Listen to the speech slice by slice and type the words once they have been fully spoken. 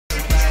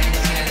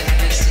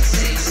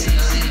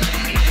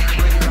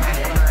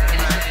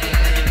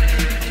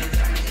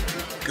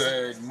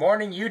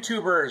morning,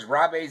 YouTubers.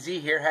 Rob AZ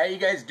here. How you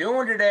guys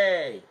doing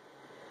today?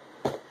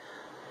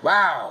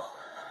 Wow.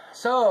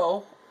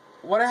 So,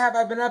 what have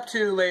I been up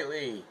to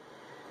lately?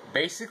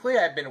 Basically,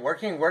 I've been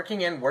working,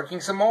 and working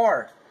some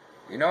more.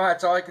 You know,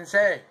 that's all I can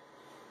say.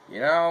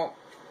 You know,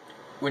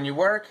 when you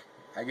work,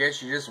 I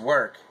guess you just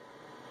work.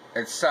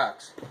 It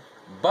sucks.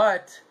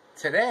 But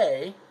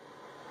today,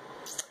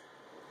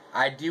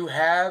 I do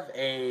have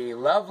a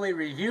lovely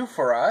review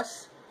for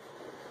us.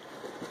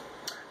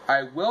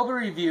 I will be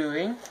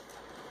reviewing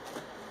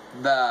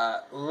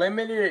the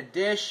limited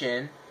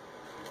edition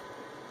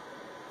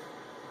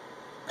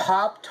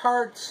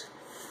Pop-Tarts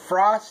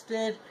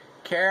Frosted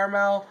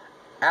Caramel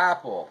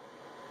Apple.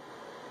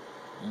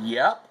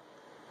 Yep.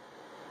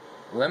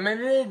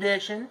 Limited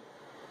edition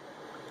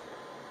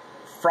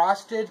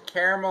Frosted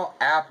Caramel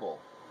Apple.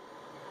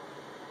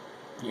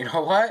 You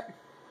know what?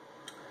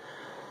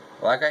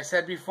 Like I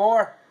said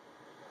before,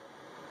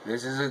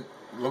 this is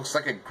looks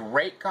like a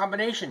great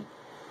combination.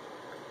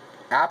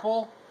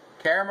 Apple,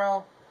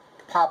 caramel,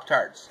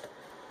 Pop-Tarts.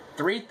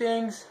 3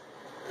 things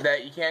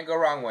that you can't go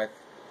wrong with.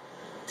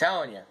 I'm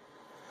telling you.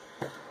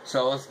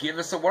 So let's give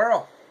this a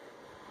whirl.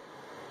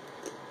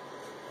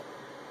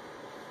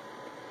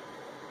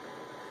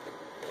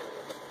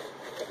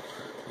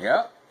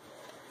 Yep.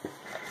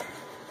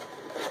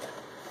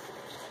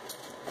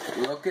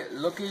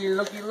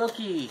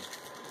 Looky.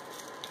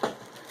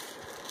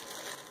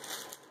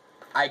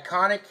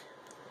 Iconic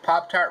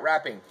Pop-Tart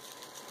wrapping.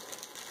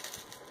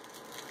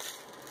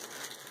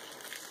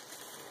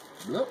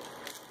 Look.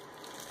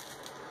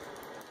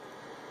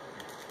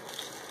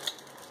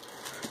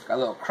 Got a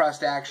little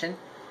crust action.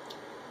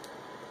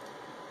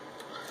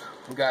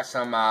 We got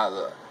some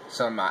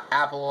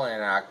apple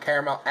and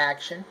caramel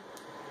action.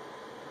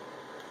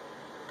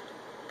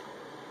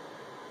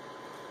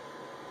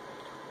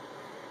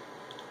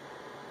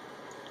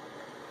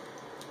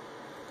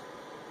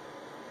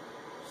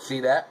 See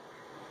that?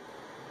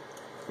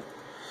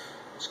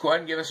 Let's go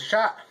ahead and give us a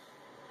shot.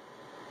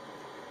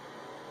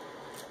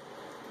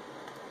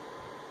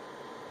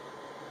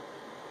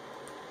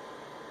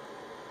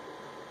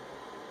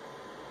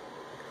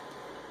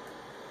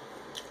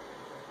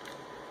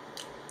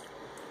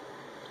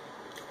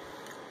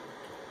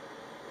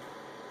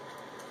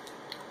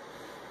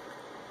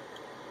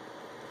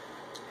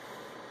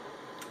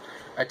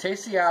 I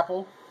taste the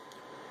apple.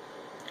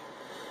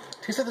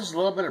 Tastes like there's a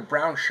little bit of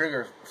brown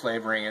sugar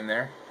flavoring in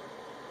there.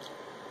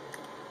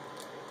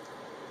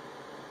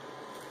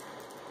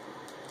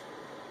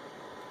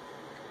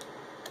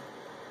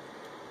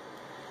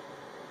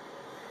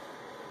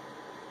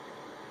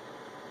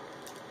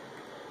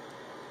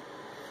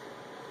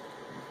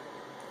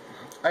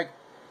 Like,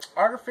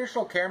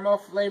 artificial caramel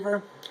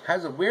flavor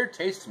has a weird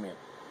taste to me.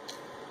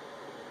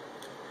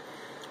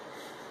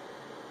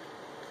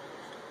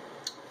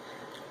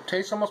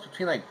 Tastes almost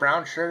between like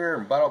brown sugar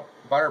and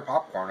butter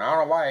popcorn. I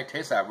don't know why it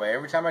tastes that way.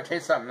 Every time I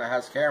taste something that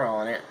has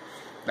caramel in it,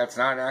 that's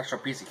not an actual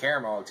piece of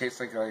caramel, it tastes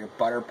like a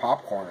butter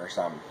popcorn or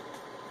something.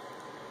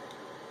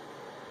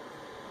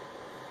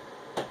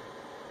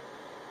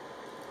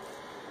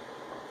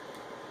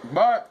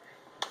 But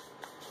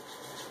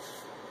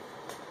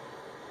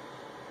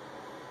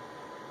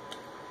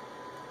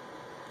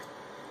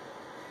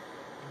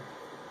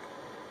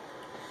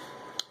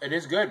it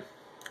is good.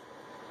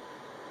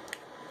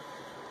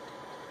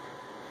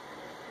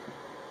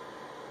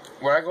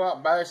 Would I go out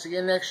and buy this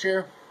again next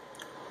year?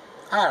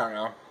 I don't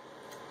know.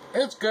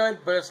 It's good,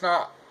 but it's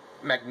not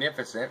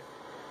magnificent.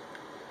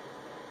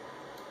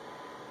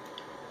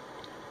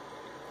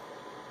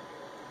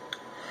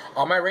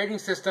 On my rating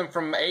system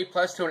from A+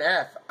 to an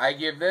F, I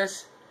give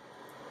this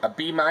a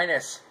B-.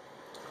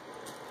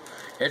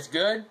 It's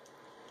good.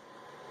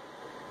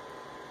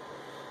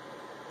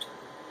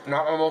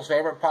 Not my most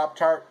favorite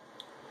Pop-Tart,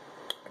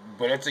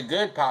 but it's a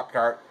good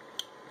Pop-Tart.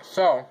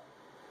 So,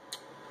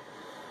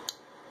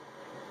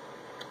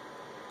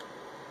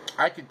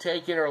 I could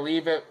take it or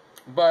leave it,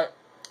 but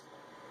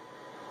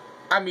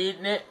I'm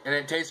eating it and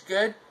it tastes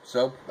good.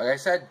 So, like I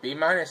said, B-.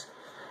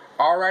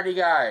 Alrighty,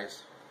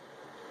 guys.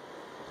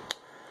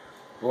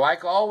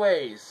 Like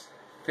always,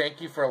 thank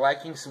you for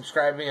liking,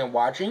 subscribing, and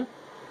watching.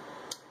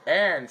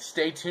 And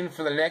stay tuned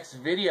for the next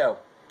video.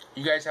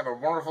 You guys have a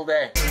wonderful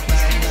day.